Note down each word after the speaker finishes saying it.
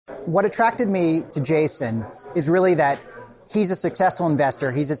what attracted me to Jason is really that he's a successful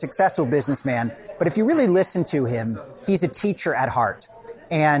investor, he's a successful businessman, but if you really listen to him, he's a teacher at heart.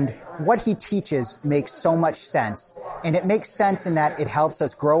 And what he teaches makes so much sense. And it makes sense in that it helps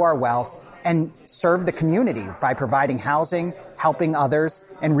us grow our wealth and serve the community by providing housing, helping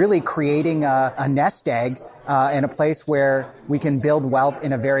others, and really creating a nest egg in a place where we can build wealth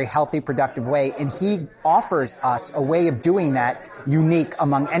in a very healthy, productive way. And he offers us a way of doing that unique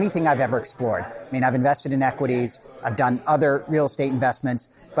among anything I've ever explored. I mean, I've invested in equities, I've done other real estate investments,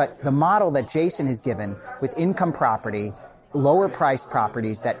 but the model that Jason has given with income property, lower priced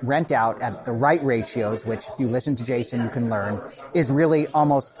properties that rent out at the right ratios, which if you listen to Jason, you can learn, is really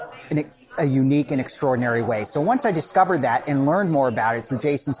almost a unique and extraordinary way. So once I discovered that and learned more about it through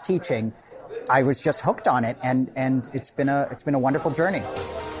Jason's teaching, I was just hooked on it, and it's been a wonderful journey.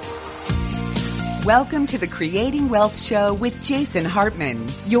 Welcome to the Creating Wealth Show with Jason Hartman.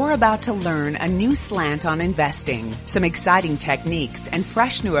 You're about to learn a new slant on investing, some exciting techniques, and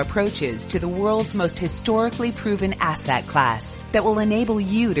fresh new approaches to the world's most historically proven asset class that will enable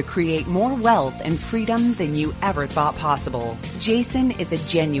you to create more wealth and freedom than you ever thought possible. Jason is a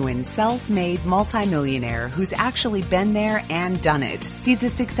genuine self-made multimillionaire who's actually been there and done it. He's a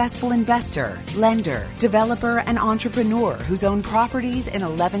successful investor, lender, developer, and entrepreneur who's owned properties in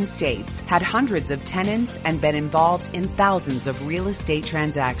 11 states, had hundreds of tenants, and been involved in thousands of real estate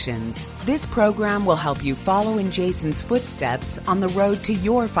transactions. This program will help you follow in Jason's footsteps on the road to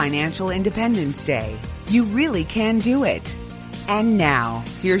your financial independence day. You really can do it. And now,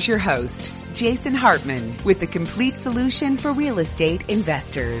 here's your host, Jason Hartman, with the complete solution for real estate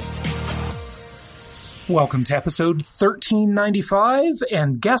investors. Welcome to episode 1395,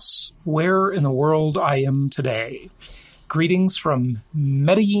 and guess where in the world I am today? Greetings from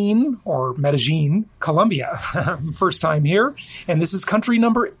Medellin, Colombia. First time here. And this is country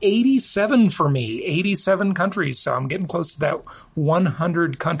number 87 for me. 87 countries. So I'm getting close to that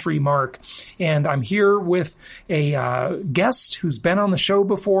 100 country mark. And I'm here with a guest who's been on the show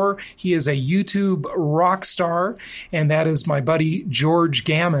before. He is a YouTube rock star, and that is my buddy George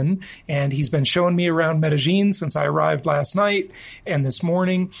Gammon. And he's been showing me around Medellin since I arrived last night and this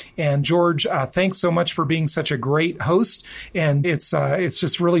morning. And George, thanks so much for being such a great host. And it's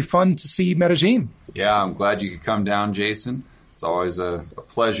just really fun to see Medellin. Yeah, I'm glad you could come down, Jason. It's always a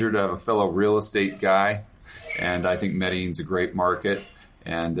pleasure to have a fellow real estate guy. And I think Medellin's a great market.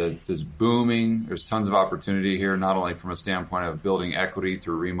 And it's booming. There's tons of opportunity here, not only from a standpoint of building equity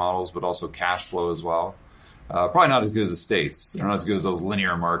through remodels, but also cash flow as well. Probably not as good as the States. They're not as good as those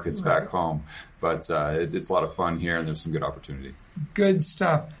linear markets back home. But it's a lot of fun here, and there's some good opportunity. Good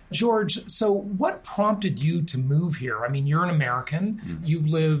stuff. George, so what prompted you to move here? I mean, you're an American. Mm-hmm. You've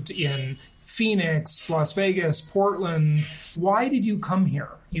lived in Phoenix, Las Vegas, Portland. Why did you come here?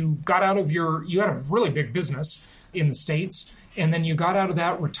 You had a really big business in the States, and then you got out of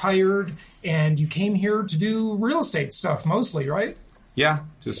that, retired, and you came here to do real estate stuff mostly, right? Yeah,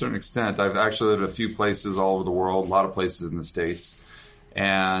 to a certain extent. I've actually lived a few places all over the world, a lot of places in the States.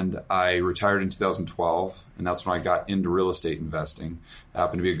 And I retired in 2012, and that's when I got into real estate investing. It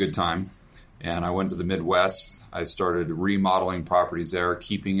happened to be a good time. And I went to the Midwest. I started remodeling properties there,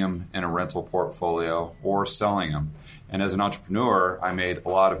 keeping them in a rental portfolio or selling them. And as an entrepreneur, I made a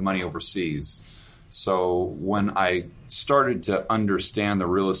lot of money overseas. So when I started to understand the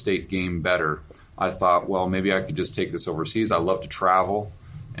real estate game better, I thought, well, maybe I could just take this overseas. I love to travel,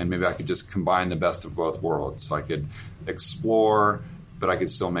 and maybe I could just combine the best of both worlds. So I could explore, but I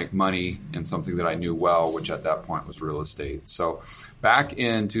could still make money in something that I knew well, which at that point was real estate. So back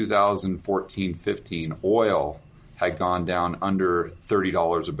in 2014-15, oil had gone down under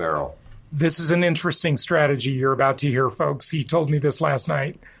 $30 a barrel. This is an interesting strategy you're about to hear, folks. He told me this last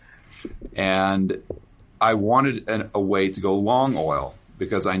night. And I wanted a way to go long oil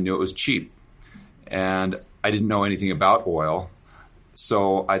because I knew it was cheap. And I didn't know anything about oil.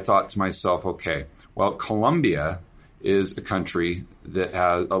 So I thought to myself, okay, well, Colombia is a country that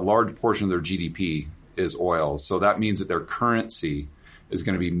has a large portion of their GDP is oil. So that means that their currency is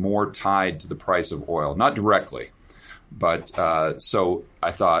going to be more tied to the price of oil, not directly. But so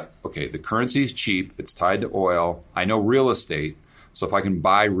I thought, okay, the currency is cheap. It's tied to oil. I know real estate. So if I can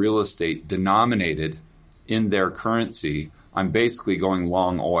buy real estate denominated in their currency, I'm basically going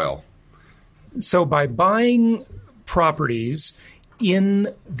long oil. So by buying properties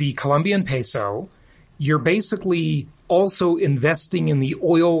in the Colombian peso, you're basically also investing in the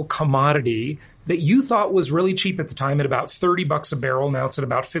oil commodity that you thought was really cheap at the time at about $30 a barrel. Now it's at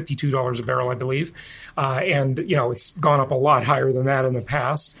about $52 a barrel, I believe. And, it's gone up a lot higher than that in the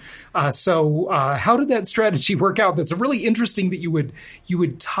past. So how did that strategy work out? That's really interesting that you would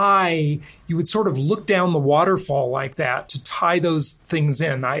sort of look down the waterfall like that to tie those things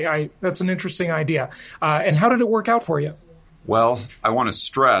in. That's an interesting idea. And how did it work out for you? Well, I want to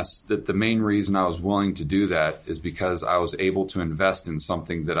stress that the main reason I was willing to do that is because I was able to invest in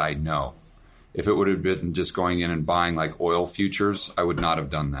something that I know. If it would have been just going in and buying like oil futures, I would not have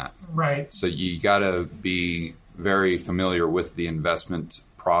done that. Right. So you got to be very familiar with the investment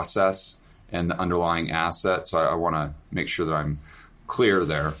process and the underlying asset. So I want to make sure that I'm clear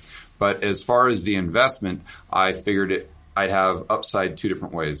there. But as far as the investment, I figured I'd have upside two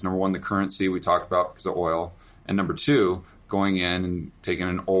different ways. Number one, the currency we talked about because of oil. And number two, going in and taking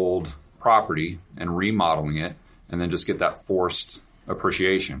an old property and remodeling it and then just get that forced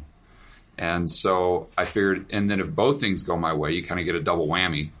appreciation. And so I figured, and then if both things go my way, you kind of get a double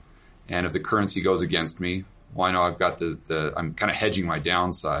whammy. And if the currency goes against me, well, I know I've got I'm kind of hedging my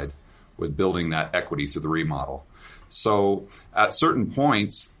downside with building that equity through the remodel. So at certain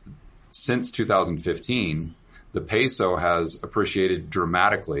points since 2015, the peso has appreciated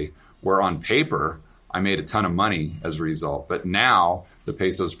dramatically, where on paper, I made a ton of money as a result. But now the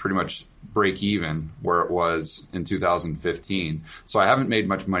peso is pretty much break even where it was in 2015. So I haven't made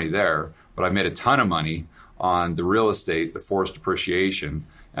much money there, but I've made a ton of money on the real estate, the forced appreciation,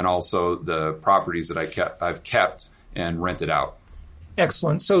 and also the properties that I've kept and rented out.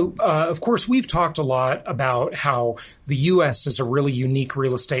 Excellent. So, of course, we've talked a lot about how the U.S. is a really unique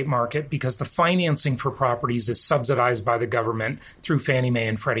real estate market because the financing for properties is subsidized by the government through Fannie Mae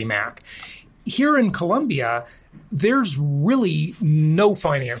and Freddie Mac. Here in Columbia, there's really no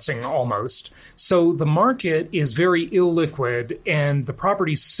financing almost. So the market is very illiquid and the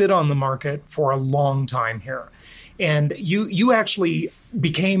properties sit on the market for a long time here. And you actually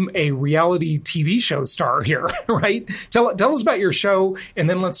became a reality TV show star here, right? Tell us about your show, and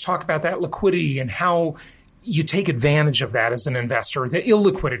then let's talk about that liquidity and how you take advantage of that as an investor, the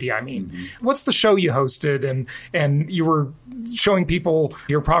illiquidity, I mean. Mm-hmm. What's the show you hosted? And you were showing people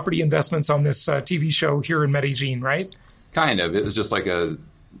your property investments on this TV show here in Medellin, right? Kind of. It was just like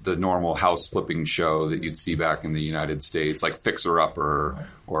the normal house flipping show that you'd see back in the United States, like Fixer Upper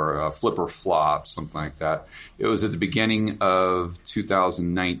or Flip or Flop, something like that. It was at the beginning of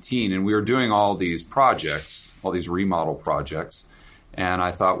 2019, and we were doing all these projects, all these remodel projects. And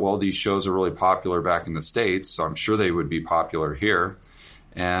I thought, well, these shows are really popular back in the States, so I'm sure they would be popular here.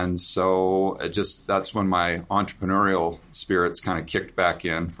 And so that's when my entrepreneurial spirits kind of kicked back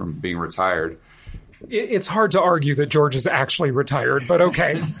in from being retired. It's hard to argue that George is actually retired, but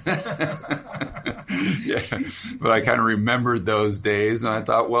okay. Yeah, but I kind of remembered those days, and I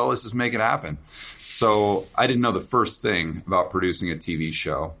thought, well, let's just make it happen. So I didn't know the first thing about producing a TV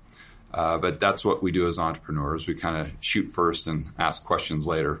show. But that's what we do as entrepreneurs. We kind of shoot first and ask questions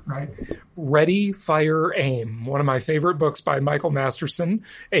later. Right. Ready, Fire, Aim. One of my favorite books by Michael Masterson,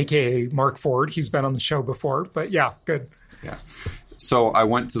 a.k.a. Mark Ford. He's been on the show before, but yeah, good. Yeah. So I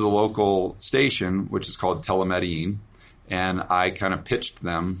went to the local station, which is called Telemedellin, and I kind of pitched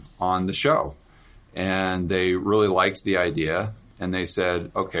them on the show. And they really liked the idea. And they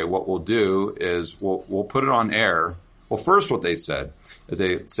said, okay, what we'll do is we'll put it on air. Well, first what they said is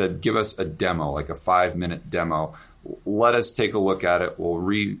they said, give us a demo, like a 5-minute demo. Let us take a look at it. We'll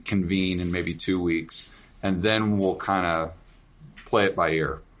reconvene in maybe 2 weeks, and then we'll kind of play it by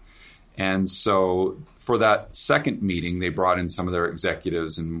ear. And so for that second meeting, they brought in some of their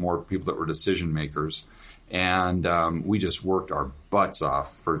executives and more people that were decision makers. And we just worked our butts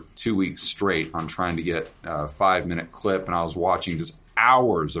off for 2 weeks straight on trying to get a 5-minute clip. And I was watching just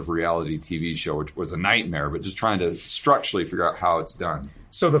hours of reality TV show, which was a nightmare, but just trying to structurally figure out how it's done.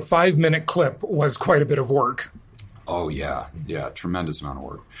 So the 5-minute clip was quite a bit of work. Oh, yeah. Yeah, tremendous amount of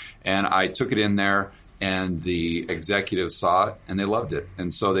work. And I took it in there, and the executives saw it, and they loved it.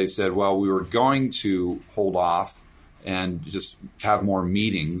 And so they said, well, we were going to hold off and just have more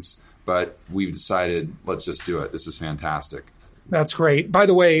meetings, but we've decided, let's just do it. This is fantastic. That's great. By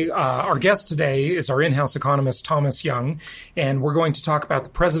the way, our guest today is our in-house economist, Thomas Young, and we're going to talk about the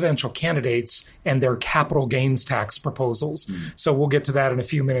presidential candidates and their capital gains tax proposals. So we'll get to that in a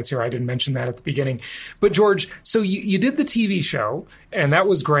few minutes here. I didn't mention that at the beginning. But George, so you did the TV show, and that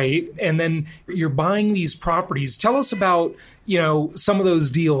was great. And then you're buying these properties. Tell us about, some of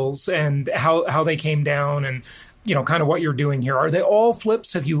those deals and how they came down and kind of what you're doing here. Are they all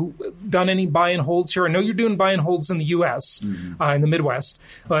flips? Have you done any buy and holds here? I know you're doing buy and holds in the U.S., in the Midwest,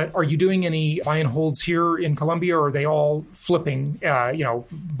 but are you doing any buy and holds here in Columbia, or are they all flipping,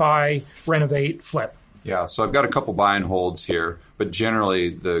 buy, renovate, flip? Yeah, so I've got a couple buy and holds here, but generally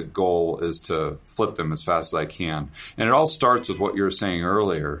the goal is to flip them as fast as I can. And it all starts with what you were saying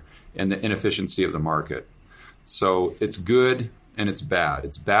earlier and the inefficiency of the market. So it's good and it's bad.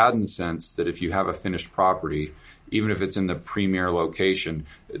 It's bad in the sense that if you have a finished property, even if it's in the premier location,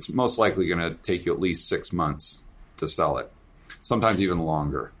 it's most likely going to take you at least 6 months to sell it, sometimes even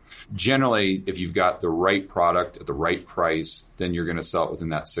longer. Generally, if you've got the right product at the right price, then you're going to sell it within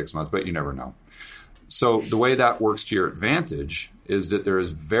that 6 months, but you never know. So the way that works to your advantage is that there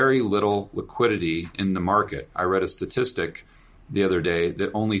is very little liquidity in the market. I read a statistic the other day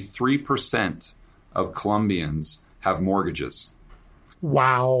that only 3% of Columbians have mortgages.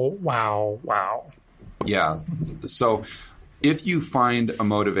 Wow. Yeah. So if you find a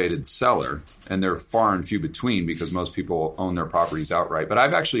motivated seller, and they're far and few between because most people own their properties outright, but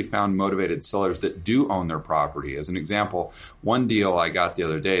I've actually found motivated sellers that do own their property. As an example, one deal I got the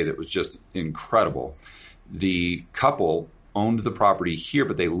other day that was just incredible. The couple owned the property here,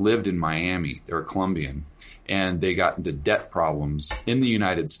 but they lived in Miami. They were Columbian, and they got into debt problems in the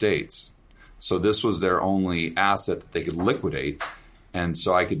United States. So this was their only asset that they could liquidate. And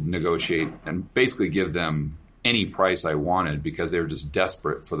so I could negotiate and basically give them any price I wanted because they were just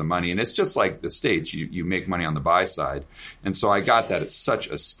desperate for the money. And it's just like the States, you make money on the buy side. And so I got that at such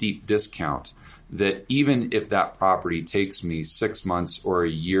a steep discount that even if that property takes me 6 months or a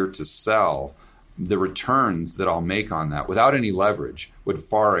year to sell, the returns that I'll make on that without any leverage would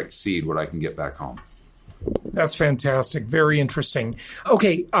far exceed what I can get back home. That's fantastic. Very interesting.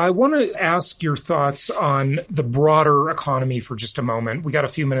 Okay, I want to ask your thoughts on the broader economy for just a moment. We got a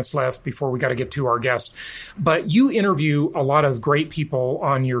few minutes left before we got to get to our guest. But you interview a lot of great people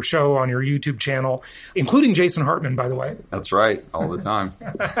on your show, on your YouTube channel, including Jason Hartman, by the way. That's right, all the time.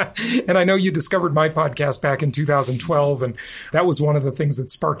 And I know you discovered my podcast back in 2012, and that was one of the things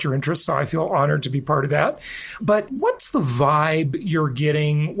that sparked your interest, so I feel honored to be part of that. But what's the vibe you're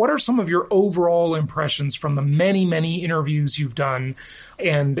getting? What are some of your overall impressions from the many, many interviews you've done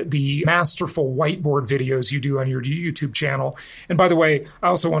and the masterful whiteboard videos you do on your YouTube channel? And by the way, I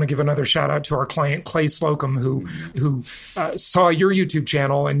also want to give another shout out to our client, Clay Slocum, who saw your YouTube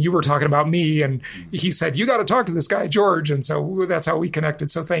channel and you were talking about me and he said, you got to talk to this guy, George. And so that's how we connected.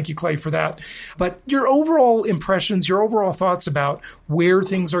 So thank you, Clay, for that. But your overall impressions, your overall thoughts about where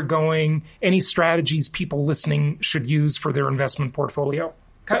things are going, any strategies people listening should use for their investment portfolio?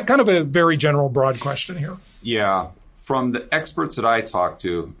 Kind of a very general, broad question here. Yeah. From the experts that I talk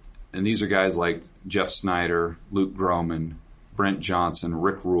to, and these are guys like Jeff Snyder, Luke Groman, Brent Johnson,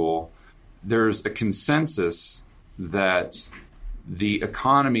 Rick Rule, there's a consensus that the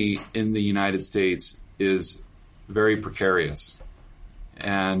economy in the United States is very precarious,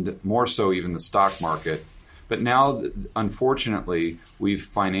 and more so even the stock market. But now, unfortunately, we've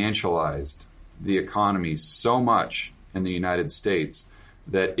financialized the economy so much in the United States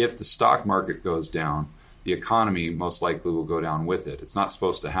that if the stock market goes down, the economy most likely will go down with it. It's not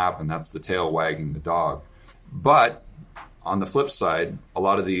supposed to happen. That's the tail wagging the dog. But on the flip side, a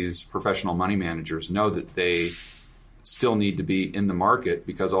lot of these professional money managers know that they still need to be in the market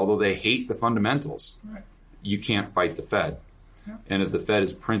because although they hate the fundamentals, right, you can't fight the Fed. Yeah. And if the Fed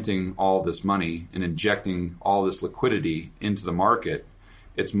is printing all this money and injecting all this liquidity into the market,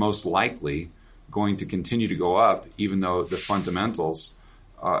 it's most likely going to continue to go up even though the fundamentals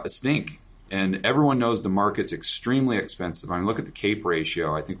stink. And everyone knows the market's extremely expensive. I mean, look at the CAPE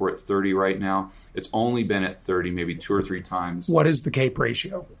ratio. I think we're at 30 right now. It's only been at 30 maybe 2 or 3 times. What is the CAPE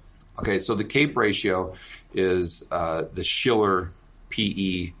ratio? Okay, so the CAPE ratio is the Shiller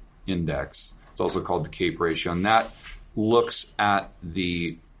PE index. It's also called the CAPE ratio. And that looks at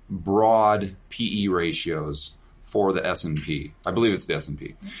the broad PE ratios for the S&P. I believe it's the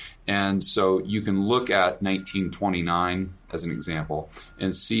S&P. And so you can look at 1929 as an example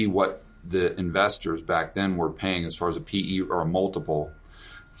and see what the investors back then were paying as far as a PE or a multiple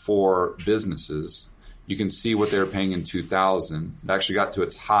for businesses. You can see what they were paying in 2000. It actually got to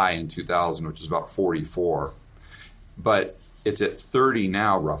its high in 2000, which is about 44. But it's at 30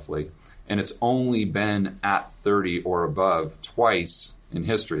 now, roughly. And it's only been at 30 or above twice in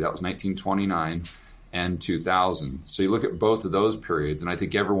history. That was 1929 and 2000. So you look at both of those periods, and I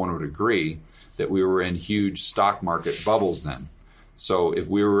think everyone would agree that we were in huge stock market bubbles then. So if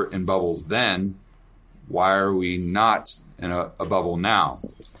we were in bubbles then, why are we not in a bubble now?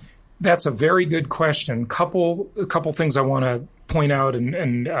 That's a very good question. A couple things I want to point out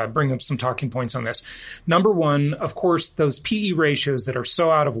and bring up some talking points on this. Number one, of course, those PE ratios that are so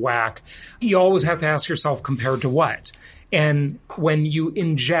out of whack, you always have to ask yourself, compared to what? And when you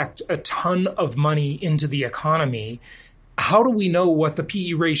inject a ton of money into the economy, how do we know what the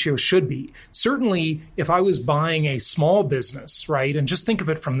PE ratio should be? Certainly, if I was buying a small business, right, and just think of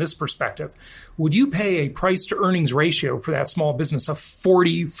it from this perspective, would you pay a price to earnings ratio for that small business of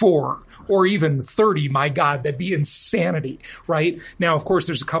 44 or even 30? My God, that'd be insanity, right? Now, of course,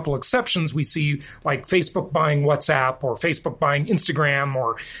 there's a couple exceptions. We see like Facebook buying WhatsApp or Facebook buying Instagram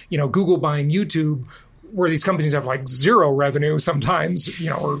or, Google buying YouTube, where these companies have like zero revenue sometimes,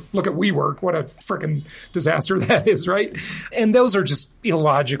 or look at WeWork, what a freaking disaster that is, right? And those are just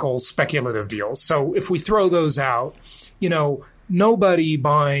illogical, speculative deals. So if we throw those out, nobody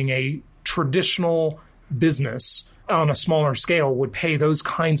buying a traditional business on a smaller scale would pay those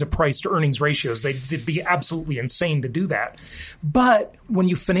kinds of price to earnings ratios. They'd be absolutely insane to do that. But when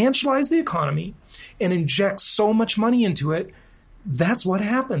you financialize the economy and inject so much money into it, that's what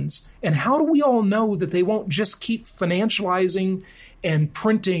happens. And how do we all know that they won't just keep financializing and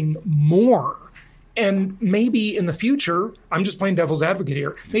printing more? And maybe in the future, I'm just playing devil's advocate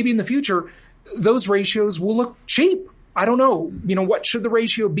here, maybe in the future, those ratios will look cheap. I don't know. What should the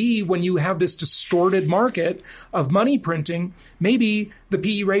ratio be when you have this distorted market of money printing? Maybe the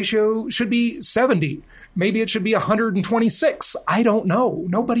PE ratio should be 70. Maybe it should be 126. I don't know.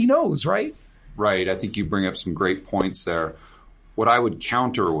 Nobody knows, right? Right. I think you bring up some great points there. What I would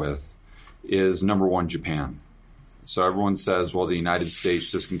counter with is, number one, Japan. So everyone says, well, the United States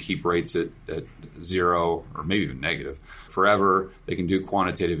just can keep rates at zero or maybe even negative forever. They can do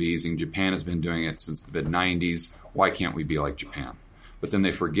quantitative easing. Japan has been doing it since the mid-90s. Why can't we be like Japan? But then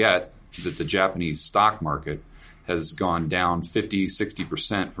they forget that the Japanese stock market has gone down 50,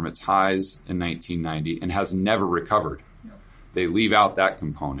 60% from its highs in 1990 and has never recovered. They leave out that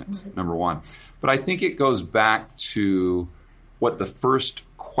component, number one. But I think it goes back to what the first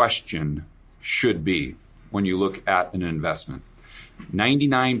question should be when you look at an investment.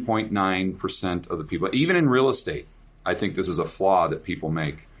 99.9% of the people, even in real estate, I think this is a flaw that people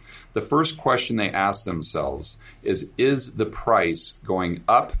make. The first question they ask themselves is the price going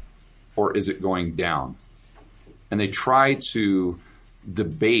up or is it going down? And they try to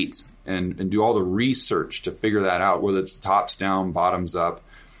debate and do all the research to figure that out, whether it's tops down, bottoms up.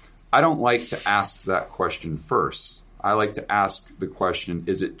 I don't like to ask that question first. I like to ask the question,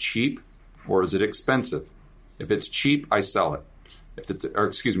 is it cheap or is it expensive? If it's cheap, I sell it. If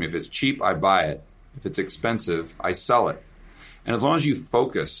it's cheap, I buy it. If it's expensive, I sell it. And as long as you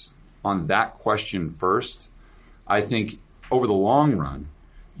focus on that question first, I think over the long run,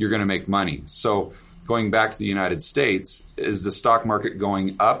 you're going to make money. So going back to the United States, is the stock market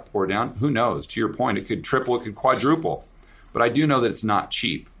going up or down? Who knows? To your point, it could triple, it could quadruple. But I do know that it's not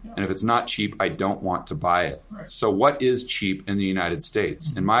cheap. And if it's not cheap, I don't want to buy it. Right. So what is cheap in the United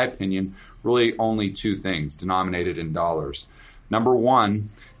States? In my opinion, really only two things denominated in dollars. Number one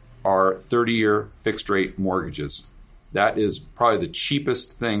are 30-year fixed rate mortgages. That is probably the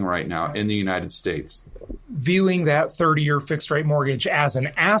cheapest thing right now in the United States. Viewing that 30-year fixed rate mortgage as an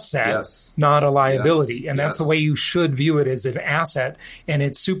asset, not a liability. And that's the way you should view it, as an asset. And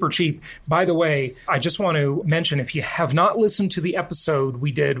it's super cheap. By the way, I just want to mention, if you have not listened to the episode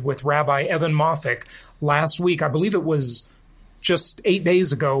we did with Rabbi Evan Moffick last week, I believe it was just 8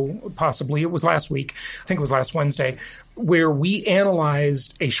 days ago, possibly. It was last week. I think it was last Wednesday, where we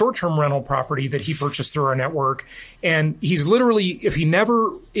analyzed a short-term rental property that he purchased through our network. And he's literally, if he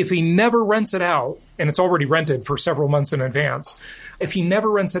never rents it out, and it's already rented for several months in advance, if he never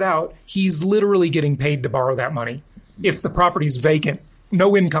rents it out, he's literally getting paid to borrow that money. If the property's vacant,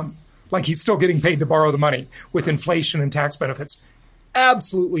 no income, like he's still getting paid to borrow the money with inflation and tax benefits.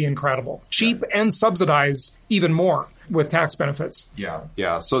 Absolutely incredible. Cheap and subsidized even more with tax benefits.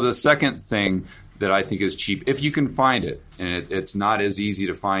 Yeah. So the second thing that I think is cheap, if you can find it, and it's not as easy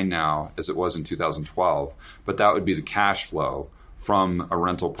to find now as it was in 2012, but that would be the cash flow from a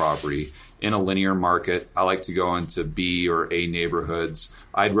rental property in a linear market. I like to go into B or A neighborhoods.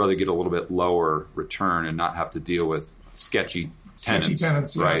 I'd rather get a little bit lower return and not have to deal with sketchy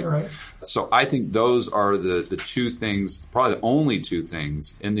tenants, right? So I think those are the two things, probably the only two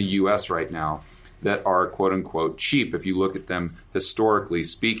things in the U.S. right now that are quote unquote cheap if you look at them historically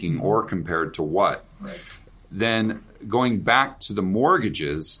speaking or compared to what. Right. Then going back to the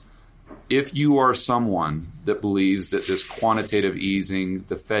mortgages, if you are someone that believes that this quantitative easing,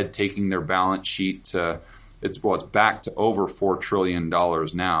 the Fed taking their balance sheet to, it's back to over $4 trillion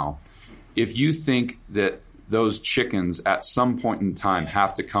now. If you think that those chickens at some point in time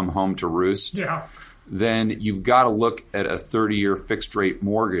have to come home to roost, then you've got to look at a 30-year fixed rate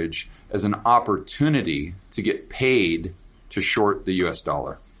mortgage as an opportunity to get paid to short the U.S.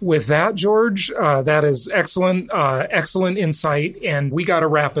 dollar. With that, George, that is excellent insight. And we got to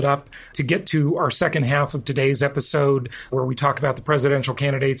wrap it up to get to our second half of today's episode where we talk about the presidential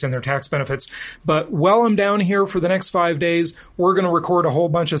candidates and their tax benefits. But while I'm down here for the next 5 days, we're going to record a whole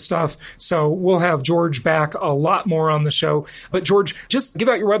bunch of stuff. So we'll have George back a lot more on the show. But George, just give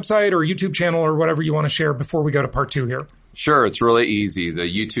out your website or YouTube channel or whatever you want to share before we go to part 2 here. Sure, it's really easy. The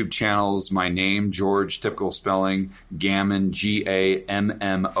YouTube channel is my name, George, typical spelling, Gammon, Gammon,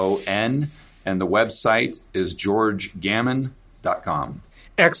 and the website is georgegammon.com.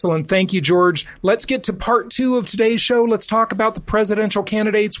 Excellent. Thank you, George. Let's get to part 2 of today's show. Let's talk about the presidential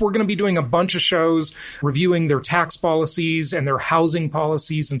candidates. We're going to be doing a bunch of shows reviewing their tax policies and their housing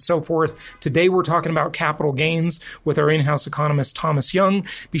policies and so forth. Today, we're talking about capital gains with our in-house economist, Thomas Young.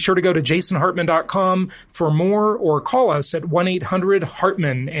 Be sure to go to jasonhartman.com for more or call us at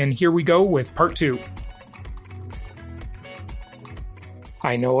 1-800-HARTMAN. And here we go with part 2.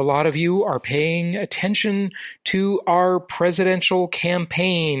 I know a lot of you are paying attention to our presidential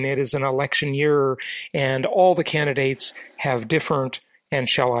campaign. It is an election year, and all the candidates have different and,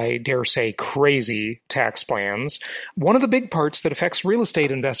 shall I dare say, crazy tax plans. One of the big parts that affects real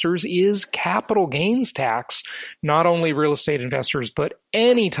estate investors is capital gains tax. Not only real estate investors, but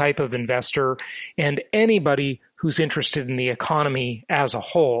any type of investor and anybody who's interested in the economy as a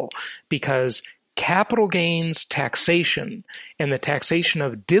whole, because capital gains taxation and the taxation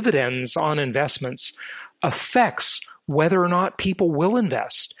of dividends on investments affects whether or not people will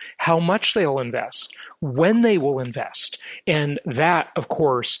invest, how much they'll invest, when they will invest. And that, of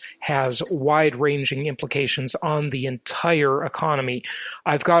course, has wide-ranging implications on the entire economy.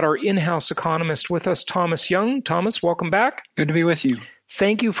 I've got our in-house economist with us, Thomas Young. Thomas, welcome back. Good to be with you.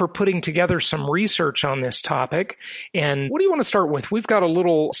 Thank you for putting together some research on this topic. And what do you want to start with? We've got a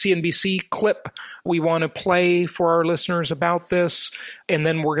little CNBC clip we want to play for our listeners about this. And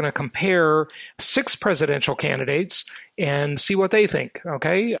then we're going to compare 6 presidential candidates and see what they think.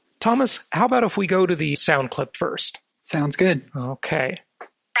 Okay. Thomas, how about if we go to the sound clip first? Sounds good. Okay.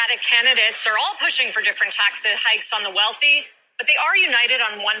 Democratic candidates are all pushing for different tax hikes on the wealthy, but they are united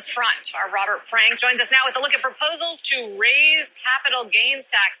on one front. Our Robert Frank joins us now with a look at proposals to raise capital gains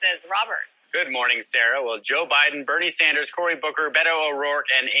taxes. Robert. Good morning, Sarah. Well, Joe Biden, Bernie Sanders, Cory Booker, Beto O'Rourke,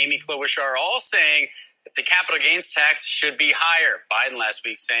 and Amy Klobuchar are all saying that the capital gains tax should be higher. Biden last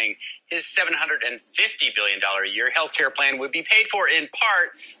week saying his $750 billion a year healthcare plan would be paid for in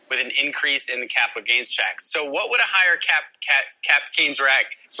part with an increase in the capital gains tax. So what would a higher cap gains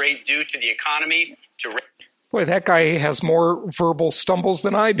rate do to the economy? Boy, that guy has more verbal stumbles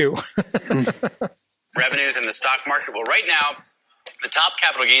than I do. Revenues in the stock market. Well, right now, the top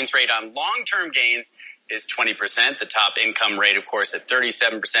capital gains rate on long-term gains is 20%. The top income rate, of course, at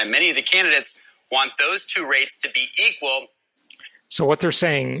 37%. Many of the candidates want those two rates to be equal. So what they're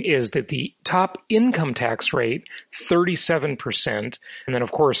saying is that the top income tax rate, 37%, and then,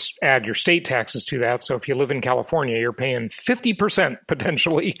 of course, add your state taxes to that. So if you live in California, you're paying 50%,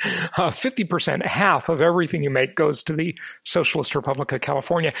 potentially 50%, half of everything you make goes to the Socialist Republic of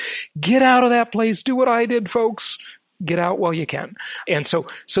California. Get out of that place. Do what I did, folks. Get out while you can. And so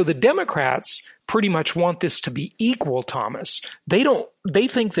the Democrats pretty much want this to be equal, Thomas. They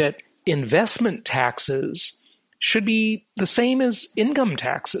think that investment taxes should be the same as income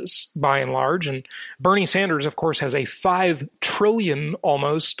taxes by and large. And Bernie Sanders, of course, has a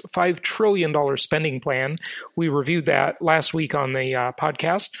almost $5 trillion spending plan. We reviewed that last week on the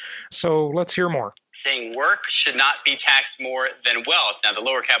podcast. So let's hear more. Saying work should not be taxed more than wealth. Now, the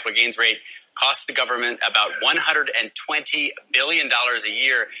lower capital gains rate costs the government about $120 billion a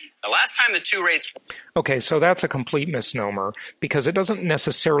year. The last time the two rates... Okay, so that's a complete misnomer because it doesn't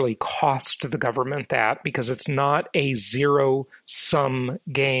necessarily cost the government that because it's not a zero-sum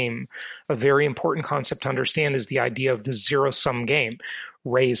game. A very important concept to understand is the idea of the zero-sum game.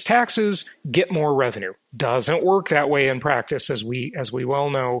 Raise taxes, get more revenue. Doesn't work that way in practice, as we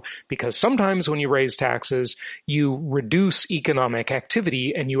well know, because sometimes when you raise taxes, you reduce economic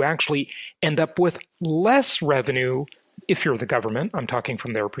activity and you actually end up with less revenue if you're the government. I'm talking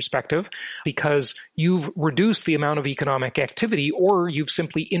from their perspective, because you've reduced the amount of economic activity or you've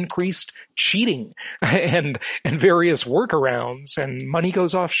simply increased cheating and various workarounds, and money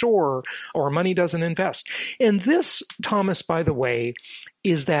goes offshore or money doesn't invest. And this, Thomas, by the way,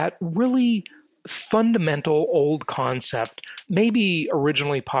 is that really fundamental old concept, maybe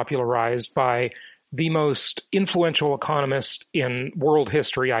originally popularized by the most influential economist in world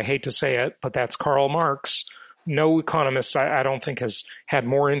history. I hate to say it, but that's Karl Marx. No economist, I don't think, has had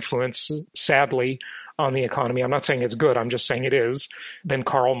more influence, sadly, on the economy, I'm not saying it's good, I'm just saying it is, than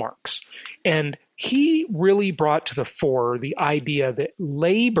Karl Marx. And he really brought to the fore the idea that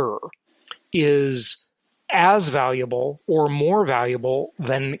labor is as valuable or more valuable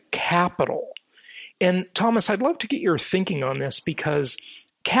than capital. And Thomas, I'd love to get your thinking on this, because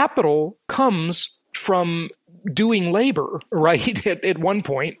capital comes from doing labor, right? At one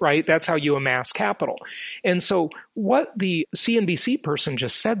point, right? That's how you amass capital. And so what the CNBC person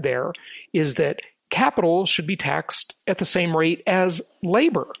just said there is that capital should be taxed at the same rate as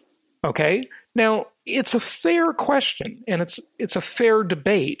labor. Okay? Now, it's a fair question and it's a fair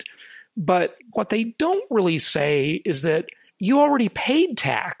debate, but what they don't really say is that you already paid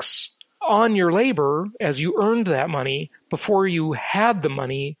tax on your labor as you earned that money before you had the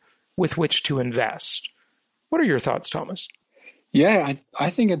money with which to invest. What are your thoughts, Thomas? Yeah, I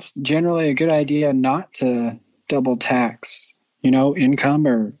think it's generally a good idea not to double tax, income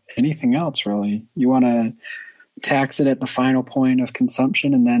or anything else, really. You want to tax it at the final point of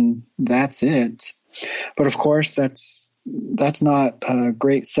consumption, and then that's it. But of course, that's not a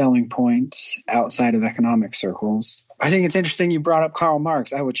great selling point outside of economic circles. I think it's interesting you brought up Karl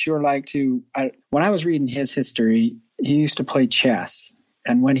Marx. I would sure like to. When I was reading his history, he used to play chess.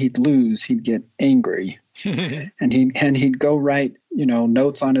 And when he'd lose, he'd get angry, and he'd go write,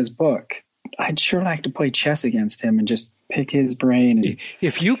 notes on his book. I'd sure like to play chess against him and just pick his brain.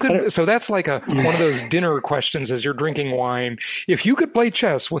 If you could, so that's like one of those dinner questions as you're drinking wine. If you could play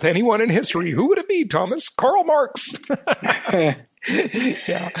chess with anyone in history, who would it be, Thomas? Karl Marx.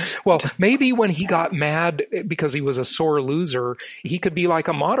 Yeah. Well, maybe when he got mad because he was a sore loser, he could be like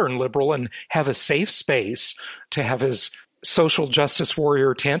a modern liberal and have a safe space to have his social justice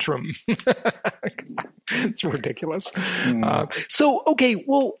warrior tantrum. It's ridiculous. Okay,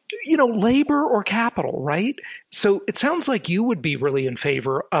 well, labor or capital, right? So it sounds like you would be really in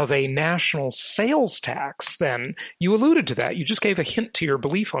favor of a national sales tax then. You alluded to that. You just gave a hint to your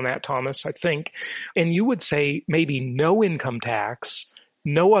belief on that, Thomas, I think. And you would say maybe no income tax,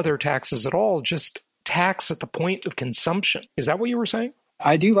 no other taxes at all, just tax at the point of consumption. Is that what you were saying?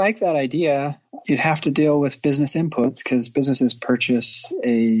 I do like that idea. You'd have to deal with business inputs because businesses purchase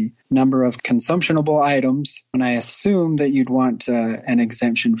a number of consumptionable items, and I assume that you'd want an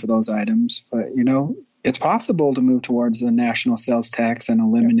exemption for those items. But, it's possible to move towards a national sales tax and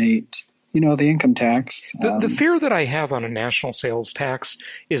eliminate, the income tax. The fear that I have on a national sales tax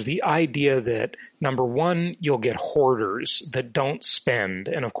is the idea that, number one, you'll get hoarders that don't spend.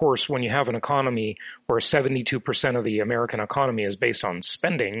 And of course, when you have an economy where 72% of the American economy is based on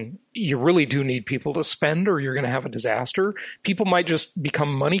spending, you really do need people to spend or you're going to have a disaster. People might just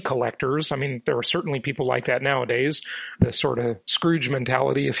become money collectors. I mean, there are certainly people like that nowadays, the sort of Scrooge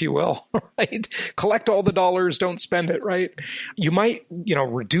mentality, if you will, right? Collect all the dollars, don't spend it, right? You might,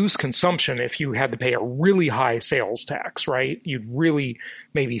 reduce consumption if you had to pay a really high sales tax, right? You'd really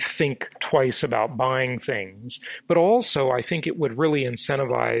maybe think twice about buying things. But also, I think it would really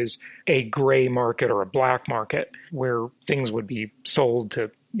incentivize a gray market or a black market where things would be sold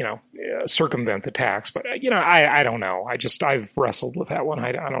to, circumvent the tax. But, I don't know. I've wrestled with that one.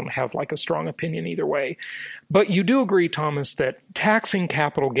 I don't have like a strong opinion either way. But you do agree, Thomas, that taxing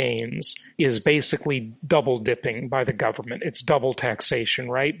capital gains is basically double dipping by the government. It's double taxation,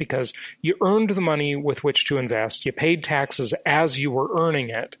 right? Because you earned the money with which to invest. You paid taxes as you were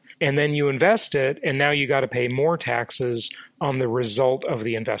earning it. And then you invest it, and now you got to pay more taxes on the result of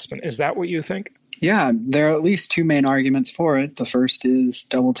the investment. Is that what you think? Yeah, there are at least two main arguments for it. The first is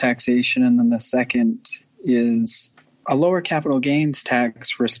double taxation, and then the second is a lower capital gains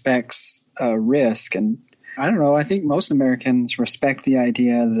tax respects risk. And I don't know, I think most Americans respect the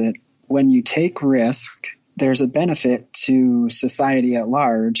idea that when you take risk, there's a benefit to society at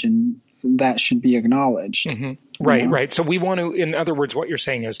large, and that should be acknowledged. Mm-hmm. Right. So we want to, in other words, what you're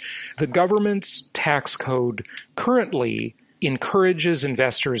saying is the government's tax code currently encourages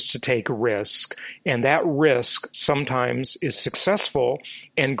investors to take risk, and that risk sometimes is successful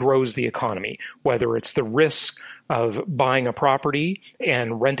and grows the economy, whether it's the risk of buying a property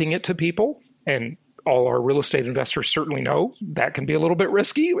and renting it to people, and all our real estate investors certainly know that can be a little bit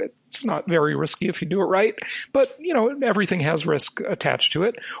risky. It's not very risky if you do it right, but everything has risk attached to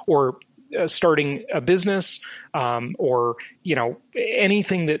it, or starting a business, or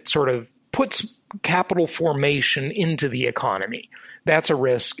anything that sort of puts capital formation into the economy. That's a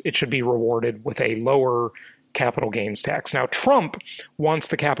risk. It should be rewarded with a lower capital gains tax. Now, Trump wants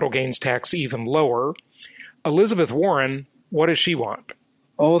the capital gains tax even lower. Elizabeth Warren, what does she want?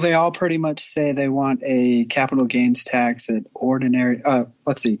 Oh, they all pretty much say they want a capital gains tax at ordinary.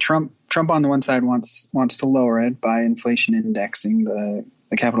 Let's see. Trump on the one side wants to lower it by inflation indexing the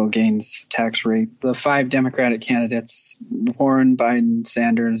capital gains tax rate. The 5 Democratic candidates, Warren, Biden,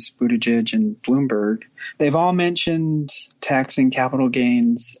 Sanders, Buttigieg, and Bloomberg, they've all mentioned taxing capital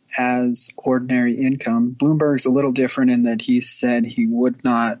gains as ordinary income. Bloomberg's a little different in that he said he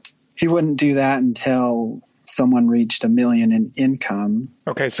wouldn't do that until someone reached $1 million in income.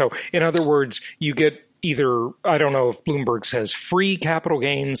 Okay, so in other words, you get either, I don't know if Bloomberg says free capital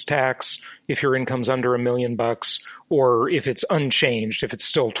gains tax if your income's under $1 million, or if it's unchanged, if it's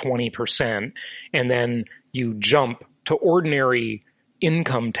still 20%, and then you jump to ordinary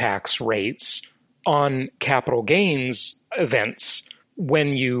income tax rates on capital gains events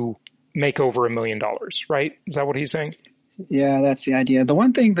when you make over $1 million, right? Is that what he's saying? Yeah, that's the idea. The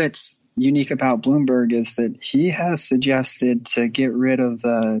one thing that's unique about Bloomberg is that he has suggested to get rid of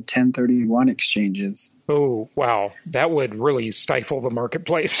the 1031 exchanges. Oh, wow. That would really stifle the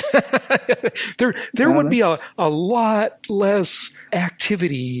marketplace. There would be a lot less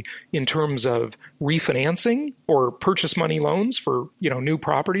activity in terms of refinancing or purchase money loans for, new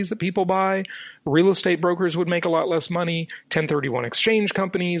properties that people buy. Real estate brokers would make a lot less money. 1031 exchange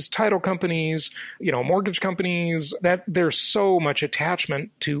companies, title companies, mortgage companies, that there's so much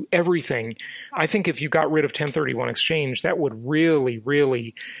attachment to everything. I think if you got rid of 1031 exchange, that would really,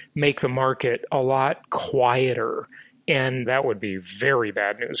 really make the market a lot quieter. And that would be very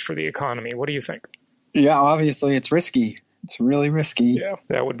bad news for the economy. What do you think? Yeah, obviously it's risky. It's really risky. Yeah,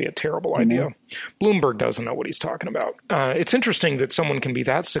 that would be a terrible idea. Bloomberg doesn't know what he's talking about. It's interesting that someone can be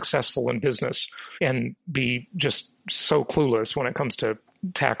that successful in business and be just so clueless when it comes to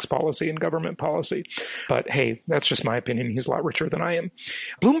tax policy and government policy. But hey, that's just my opinion. He's a lot richer than I am.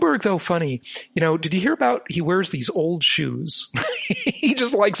 Bloomberg, though, funny. Did you hear about he wears these old shoes? He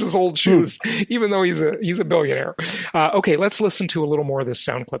just likes his old shoes, even though he's a billionaire. Okay, let's listen to a little more of this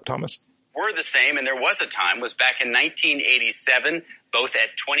sound clip, Thomas. Were the same, and there was a time, was back in 1987, both at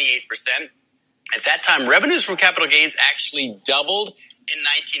 28%. At that time, revenues from capital gains actually doubled in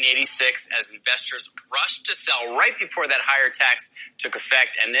 1986 as investors rushed to sell right before that higher tax took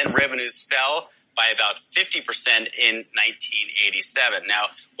effect, and then revenues fell by about 50% in 1987. Now,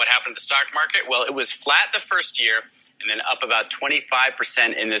 what happened to the stock market? Well, it was flat the first year and then up about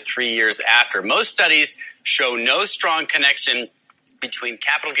 25% in the 3 years after. Most studies show no strong connection between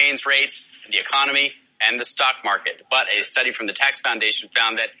capital gains rates, the economy, and the stock market. But a study from the Tax Foundation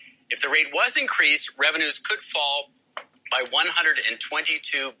found that if the rate was increased, revenues could fall by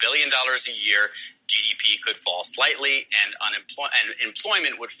 $122 billion a year. GDP could fall slightly, and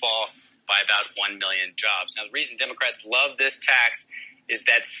employment would fall by about 1 million jobs. Now, the reason Democrats love this tax is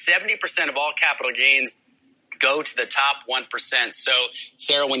that 70% of all capital gains go to the top 1%. So,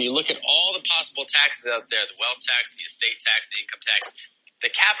 Sarah, when you look at all the possible taxes out there, the wealth tax, the estate tax, the income tax, the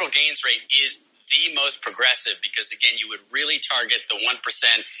capital gains rate is the most progressive because, again, you would really target the 1%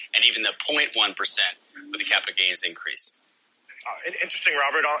 and even the 0.1% with the capital gains increase. Interesting,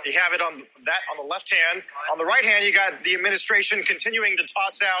 Robert. You have it on the left hand. On the right hand, you got the administration continuing to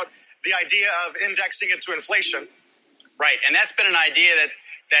toss out the idea of indexing it to inflation. Right, and that's been an idea that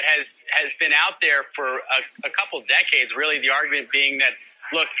has been out there for a couple decades, really the argument being that,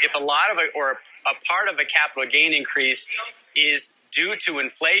 look, if a lot of it or a part of a capital gain increase is due to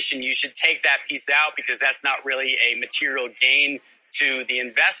inflation, you should take that piece out because that's not really a material gain to the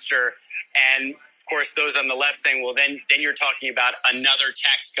investor. And of course, those on the left saying, well, then you're talking about another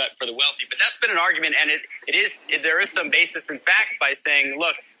tax cut for the wealthy. But that's been an argument, and there is some basis in fact by saying,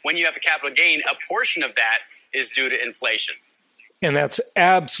 look, when you have a capital gain, a portion of that is due to inflation. And that's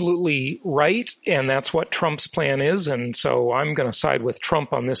absolutely right, and that's what Trump's plan is, and so I'm going to side with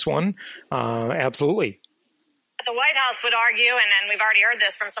Trump on this one. Absolutely. The White House would argue, and then we've already heard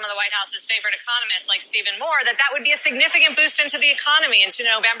this from some of the White House's favorite economists like Stephen Moore, that would be a significant boost into the economy into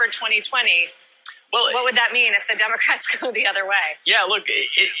November 2020. Well, what would that mean if the Democrats go the other way? Yeah, look,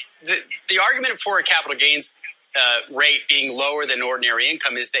 the argument for a capital gains rate being lower than ordinary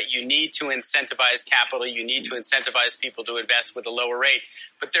income is that you need to incentivize capital. You need to incentivize people to invest with a lower rate.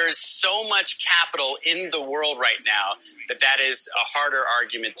 But there is so much capital in the world right now that is a harder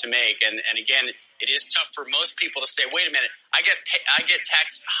argument to make. And again, it is tough for most people to say, wait a minute, I get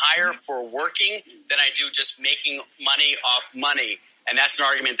taxed higher for working than I do just making money off money. And that's an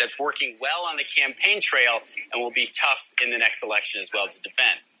argument that's working well on the campaign trail and will be tough in the next election as well to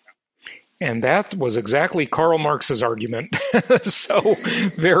defend. And that was exactly Karl Marx's argument. So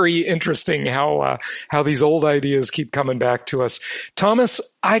very interesting how these old ideas keep coming back to us. Thomas,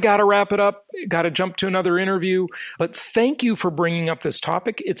 I got to wrap it up. Got to jump to another interview. But thank you for bringing up this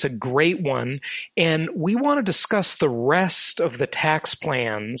topic. It's a great one. And we want to discuss the rest of the tax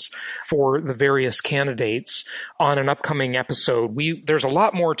plans for the various candidates on an upcoming episode. There's a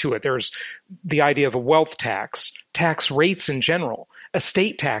lot more to it. There's the idea of a wealth tax, tax rates in general,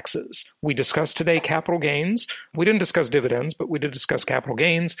 estate taxes. We discussed today capital gains. We didn't discuss dividends, but we did discuss capital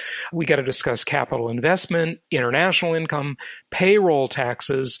gains. We got to discuss capital investment, international income, payroll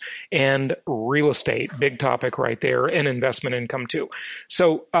taxes, and real estate. Big topic right there, and investment income too.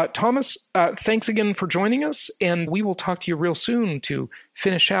 So, Thomas, thanks again for joining us, and we will talk to you real soon to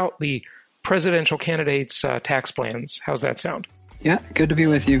finish out the presidential candidates' tax plans. How's that sound? Yeah, good to be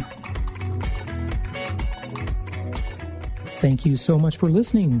with you. Thank you so much for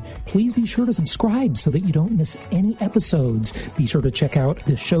listening. Please be sure to subscribe so that you don't miss any episodes. Be sure to check out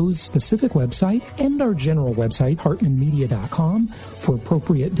the show's specific website and our general website, hartmanmedia.com, for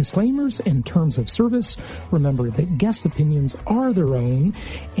appropriate disclaimers and terms of service. Remember that guest opinions are their own,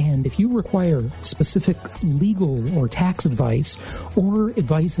 and if you require specific legal or tax advice or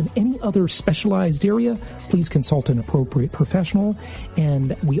advice in any other specialized area, please consult an appropriate professional.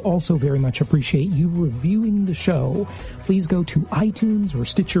 And we also very much appreciate you reviewing the show. Please go to iTunes or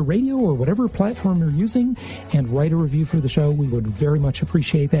Stitcher Radio or whatever platform you're using and write a review for the show. We would very much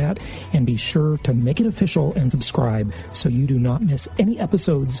appreciate that. And be sure to make it official and subscribe so you do not miss any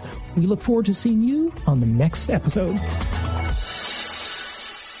episodes. We look forward to seeing you on the next episode.